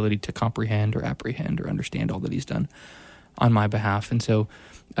my ability to comprehend or apprehend or understand all that he's done on my behalf. And so,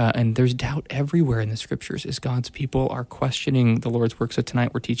 and there's doubt everywhere in the Scriptures as God's people are questioning the Lord's work. So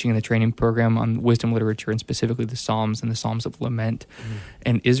tonight we're teaching in the training program on wisdom literature and specifically the Psalms and the Psalms of Lament.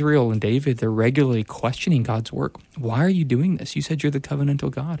 And Israel and David, they're regularly questioning God's work. Why are you doing this? You said you're the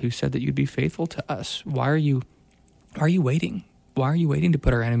covenantal God who said that you'd be faithful to us. Why are you waiting Why are you waiting to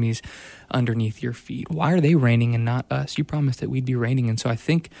put our enemies underneath your feet? Why are they reigning and not us? You promised that we'd be reigning. And so I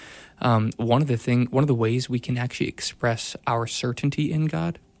think one of the ways we can actually express our certainty in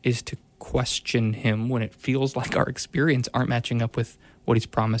God is to question him when it feels like our experience aren't matching up with what he's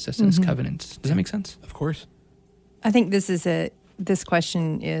promised us in his covenants. Does that make sense? Of course. I think this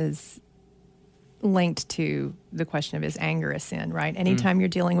question is linked to the question of, is anger a sin, right? Anytime you're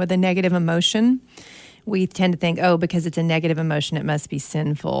dealing with a negative emotion, we tend to think, because it's a negative emotion, it must be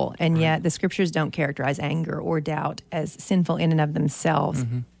sinful. And yet the scriptures don't characterize anger or doubt as sinful in and of themselves.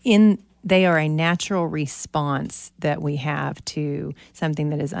 They are a natural response that we have to something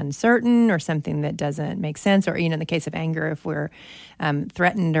that is uncertain or something that doesn't make sense, or, in the case of anger, if we're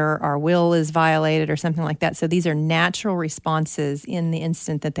threatened or our will is violated or something like that. So these are natural responses in the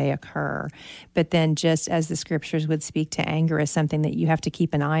instant that they occur. But then, just as the scriptures would speak to anger as something that you have to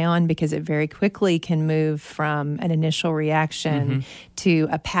keep an eye on, because it very quickly can move from an initial reaction to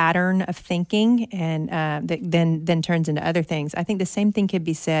a pattern of thinking, and that then turns into other things. I think the same thing could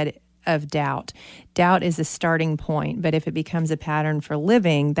be said of doubt. Doubt is a starting point, but if it becomes a pattern for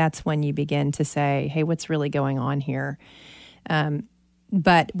living, that's when you begin to say, hey, what's really going on here?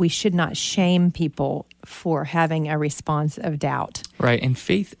 But we should not shame people for having a response of doubt. Right, and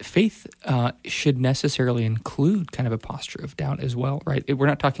faith should necessarily include kind of a posture of doubt as well, right? We're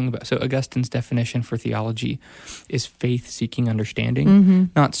not talking about, so Augustine's definition for theology is faith seeking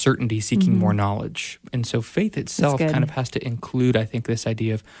understanding, not certainty seeking more knowledge. And so faith itself kind of has to include, I think, this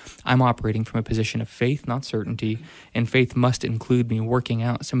idea of I'm operating from a position of faith, not certainty, and faith must include me working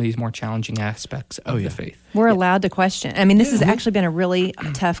out some of these more challenging aspects of the faith. We're allowed to question. I mean, this has actually been a really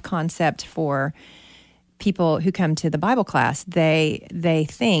tough concept for people who come to the Bible class. They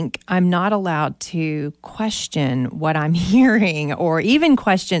think I'm not allowed to question what I'm hearing, or even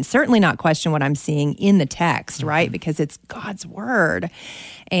certainly not question what I'm seeing in the text, right? Because it's God's word.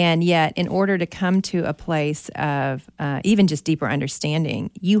 And yet, in order to come to a place of even just deeper understanding,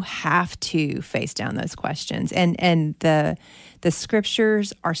 you have to face down those questions. And the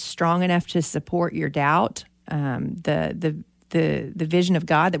scriptures are strong enough to support your doubt. The vision of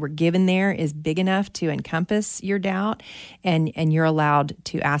God that we're given there is big enough to encompass your doubt, and you're allowed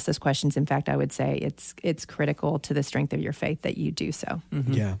to ask those questions. In fact, I would say it's critical to the strength of your faith that you do so.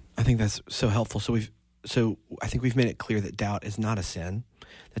 Yeah, I think that's so helpful. So I think we've made it clear that doubt is not a sin.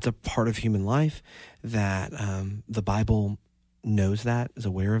 That's a part of human life, that the Bible knows that, is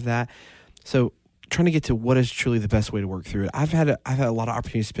aware of that. So trying to get to what is truly the best way to work through it. I've had a lot of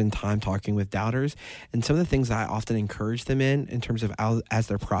opportunity to spend time talking with doubters, and some of the things that I often encourage them in terms of as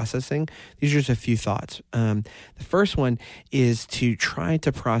they're processing, these are just a few thoughts. The first one is to try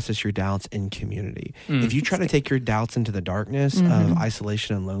to process your doubts in community. If you try to take your doubts into the darkness of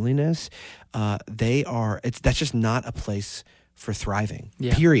isolation and loneliness, that's just not a place for thriving,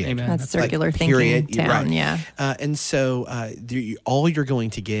 period. Amen. That's circular thinking town, and so all you're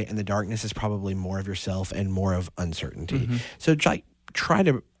going to get in the darkness is probably more of yourself and more of uncertainty. So try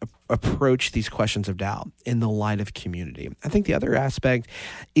to approach these questions of doubt in the light of community. I think the other aspect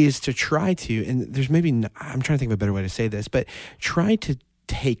is to try to, and there's I'm trying to think of a better way to say this, but try to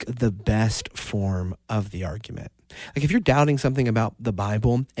take the best form of the argument. Like if you're doubting something about the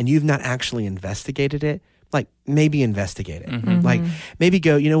Bible and you've not actually investigated it, like maybe investigate it. Like maybe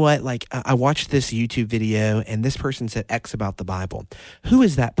go, you know what, like I watched this YouTube video and this person said X about the Bible. Who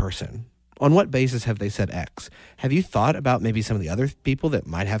is that person? On what basis have they said X? Have you thought about maybe some of the other people that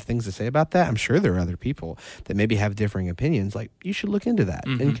might have things to say about that? I'm sure there are other people that maybe have differing opinions. Like you should look into that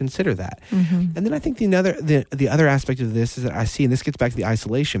and consider that. And then I think the other aspect of this is that I see, and this gets back to the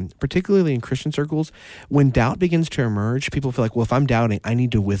isolation, particularly in Christian circles, when doubt begins to emerge, people feel like, well, if I'm doubting, I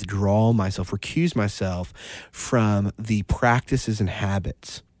need to withdraw myself, recuse myself from the practices and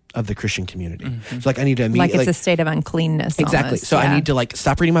habits of the Christian community. So like I need to immediately, like it's a state of uncleanness. Exactly. Almost. So I need to like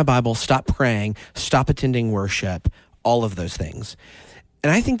stop reading my Bible, stop praying, stop attending worship, all of those things.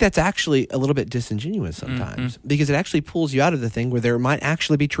 And I think that's actually a little bit disingenuous sometimes because it actually pulls you out of the thing where there might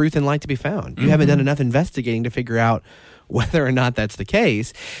actually be truth and light to be found. You haven't done enough investigating to figure out whether or not that's the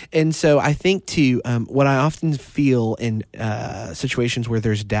case. And so I think what I often feel in situations where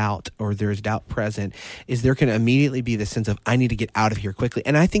there's doubt or there's doubt present is there can immediately be this sense of I need to get out of here quickly.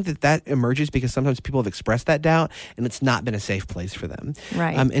 And I think that emerges because sometimes people have expressed that doubt and it's not been a safe place for them.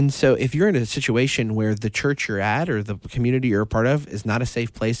 Right. And so if you're in a situation where the church you're at or the community you're a part of is not a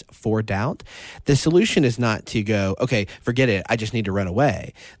safe place for doubt, the solution is not to go, okay, forget it, I just need to run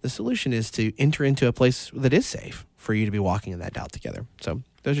away. The solution is to enter into a place that is safe for you to be walking in that doubt together. So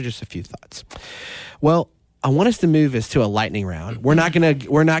those are just a few thoughts. Well, I want us to move us to a lightning round. We're not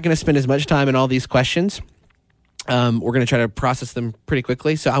gonna spend as much time in all these questions. We're going to try to process them pretty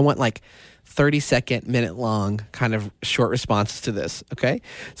quickly. So I want like 30-second, minute-long kind of short responses to this, okay?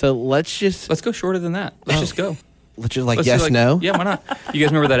 So let's go shorter than that. Let's just go. Let's just yes, no? Yeah, why not? You guys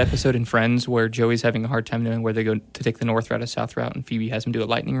remember that episode in Friends where Joey's having a hard time knowing where they go to take the north route or south route, and Phoebe has him do a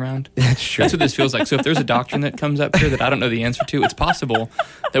lightning round? That's true. That's what this feels like. So if there's a doctrine that comes up here that I don't know the answer to, it's possible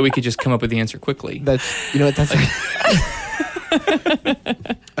that we could just come up with the answer quickly. That's, you know what, that's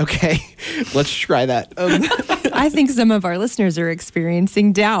okay, let's try that. I think some of our listeners are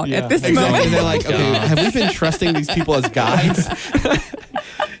experiencing doubt at this moment. And they're like, okay, have we been trusting these people as guides?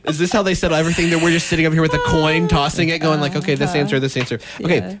 Is this how they settle everything? That we're just sitting up here with a coin, tossing it, going like, okay, this answer, this answer.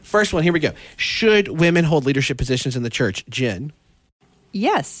 Okay, Yeah. First one, here we go. Should women hold leadership positions in the church? Jen.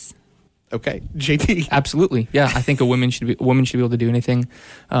 Yes. Okay, JT. Absolutely. Yeah, I think a woman should be able to do anything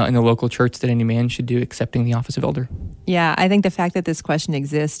in the local church that any man should do, excepting the office of elder. Yeah, I think the fact that this question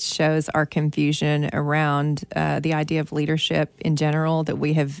exists shows our confusion around the idea of leadership in general, that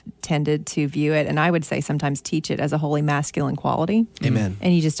we have tended to view it, and I would say sometimes teach it as a wholly masculine quality. Amen.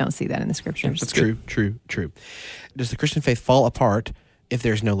 And you just don't see that in the scriptures. That's true. Does the Christian faith fall apart if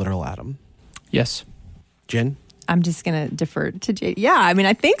there's no literal Adam? Yes. Jen? I'm just going to defer to Jay. Yeah, I mean,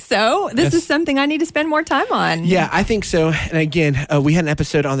 I think so. This is something I need to spend more time on. Yeah, I think so. And again, we had an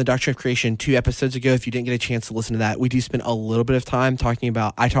episode on the doctrine of creation 2 episodes ago. If you didn't get a chance to listen to that, we do spend a little bit of time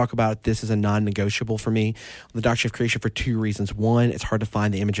I talk about this as a non-negotiable for me, the doctrine of creation, for 2 reasons. One, it's hard to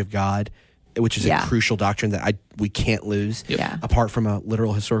find the image of God, which is a crucial doctrine that we can't lose apart from a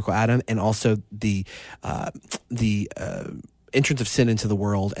literal historical Adam, and also the entrance of sin into the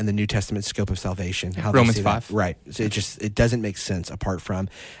world and the New Testament scope of salvation. How Romans 5. Right. So it doesn't make sense apart from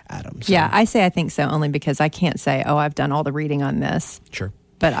Adam. So. Yeah, I think so only because I can't say, I've done all the reading on this. Sure.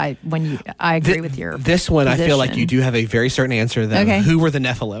 But I agree with your This one, position. I feel like you do have a very certain answer, though. Okay. Who were the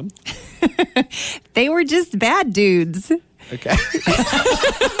Nephilim? They were just bad dudes. Okay.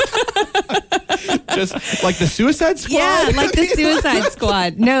 Just like the Suicide Squad? Yeah, like the Suicide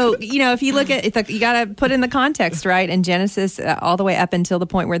Squad. No, if you look at it, you got to put in the context, right? And Genesis, all the way up until the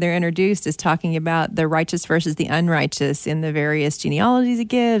point where they're introduced, is talking about the righteous versus the unrighteous in the various genealogies it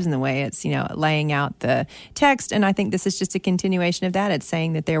gives and the way it's, laying out the text. And I think this is just a continuation of that. It's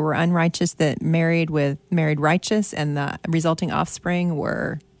saying that there were unrighteous that married righteous, and the resulting offspring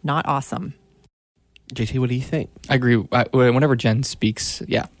were not awesome. JT, what do you think? I agree. Whenever Jen speaks,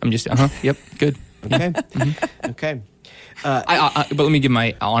 I'm just, yep, good. Okay. Okay. But let me give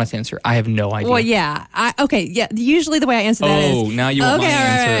my honest answer. I have no idea. Well, yeah. Usually the way I answer that is... Oh, now you want my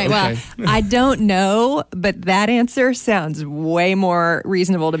answer. Right. Okay. Well, I don't know, but that answer sounds way more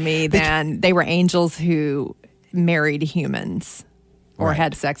reasonable to me than they were angels who married humans or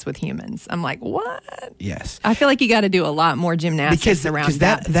had sex with humans. I'm like, what? Yes. I feel like you got to do a lot more gymnastics around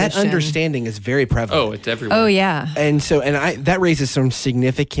that that understanding is very prevalent. Oh, it's everywhere. Oh, yeah. And so, that raises some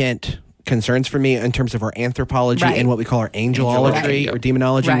significant concerns for me in terms of our anthropology and what we call our angelolatry or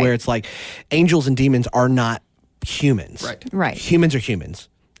demonology, where it's like angels and demons are not humans. Right. Humans are humans.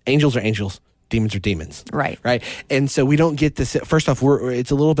 Angels are angels. Demons are demons. Right. And so we don't get this. First off,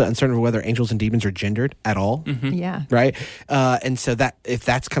 it's a little bit uncertain whether angels and demons are gendered at all. Mm-hmm. Yeah. Right. And so if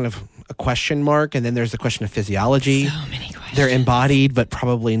that's kind of a question mark, and then there's the question of physiology. So many questions. They're embodied, but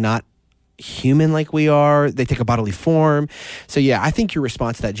probably not human like we are. They take a bodily form. So yeah, I think your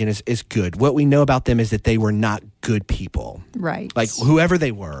response to that, Jen, is good. What we know about them is that they were not good people. Right. Like whoever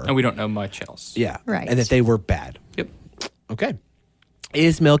they were. And we don't know much else. Yeah. Right. And that they were bad. Yep. Okay.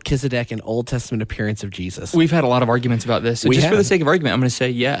 Is Melchizedek an Old Testament appearance of Jesus? We've had a lot of arguments about this. So We just for have. the sake of argument, I'm going to say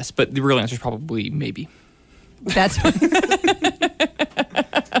yes. But the real answer is probably maybe. That's...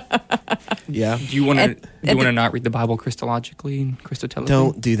 Yeah. Do you want to not read the Bible Christologically, Christotellically?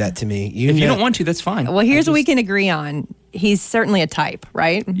 Don't do that to me. If you don't want to, that's fine. Well, here's what we can agree on. He's certainly a type,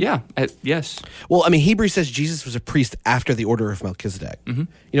 right? Yeah. Yes. Well, I mean, Hebrews says Jesus was a priest after the order of Melchizedek. Mm-hmm. You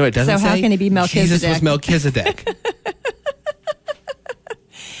know what it doesn't say? So how can he be Melchizedek? Jesus was Melchizedek.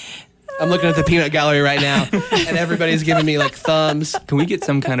 I'm looking at the peanut gallery right now, and everybody's giving me like thumbs. Can we get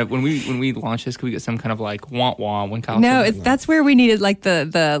some kind of when we launch this? Can we get some kind of like wah wah when Kyle? No, says that's where we needed like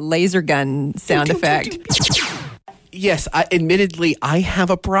the laser gun sound effect. Yes, admittedly, I have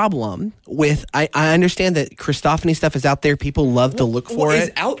a problem with. I understand that Christophany stuff is out there. People love to look for what it.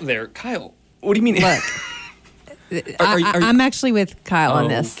 is out there, Kyle? What do you mean? Look, I'm actually with Kyle on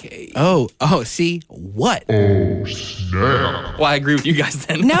this. Okay. Oh, see what? Well, I agree with you guys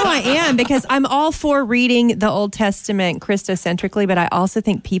then. No, I am, because I'm all for reading the Old Testament Christocentrically, but I also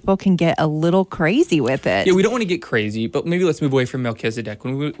think people can get a little crazy with it. Yeah, we don't want to get crazy, but maybe let's move away from Melchizedek.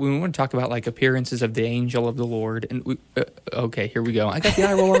 When we want to talk about like appearances of the angel of the Lord, and okay, here we go. I got the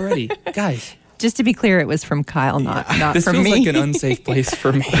eye roll already, guys. Just to be clear, it was from Kyle, not This from feels me. like an unsafe place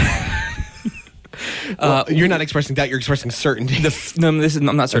for me. You're not expressing doubt, you're expressing certainty. I'm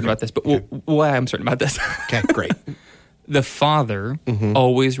not certain about this, but why I'm certain about this. Okay, great. The Father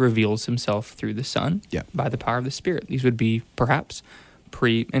always reveals himself through the Son by the power of the Spirit. These would be perhaps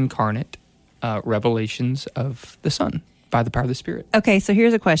pre-incarnate revelations of the Son by the power of the Spirit. Okay, so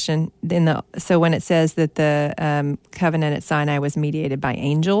here's a question. So when it says that the covenant at Sinai was mediated by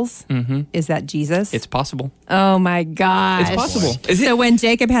angels, is that Jesus? It's possible. Oh my gosh. It's possible. So when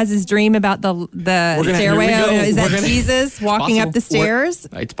Jacob has his dream about the stairway, is that Jesus walking up the stairs?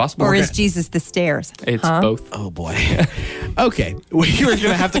 It's possible. Or is Jesus the stairs? It's both. Oh boy. Okay, we are going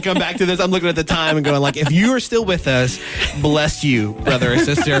to have to come back to this. I'm looking at the time and going like, if you are still with us, bless you, brother or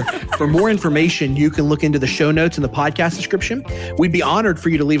sister. For more information, you can look into the show notes in the podcast description. We'd be honored for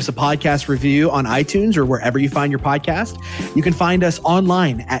you to leave us a podcast review on iTunes or wherever you find your podcast. You can find us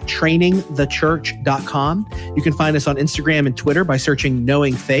online at trainingthechurch.com. You can find us on Instagram and Twitter by searching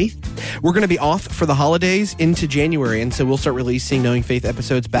Knowing Faith. We're going to be off for the holidays into January, and so we'll start releasing Knowing Faith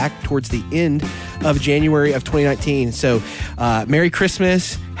episodes back towards the end of January of 2019. So Merry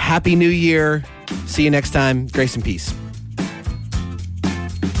Christmas, Happy New Year. See you next time. Grace and peace.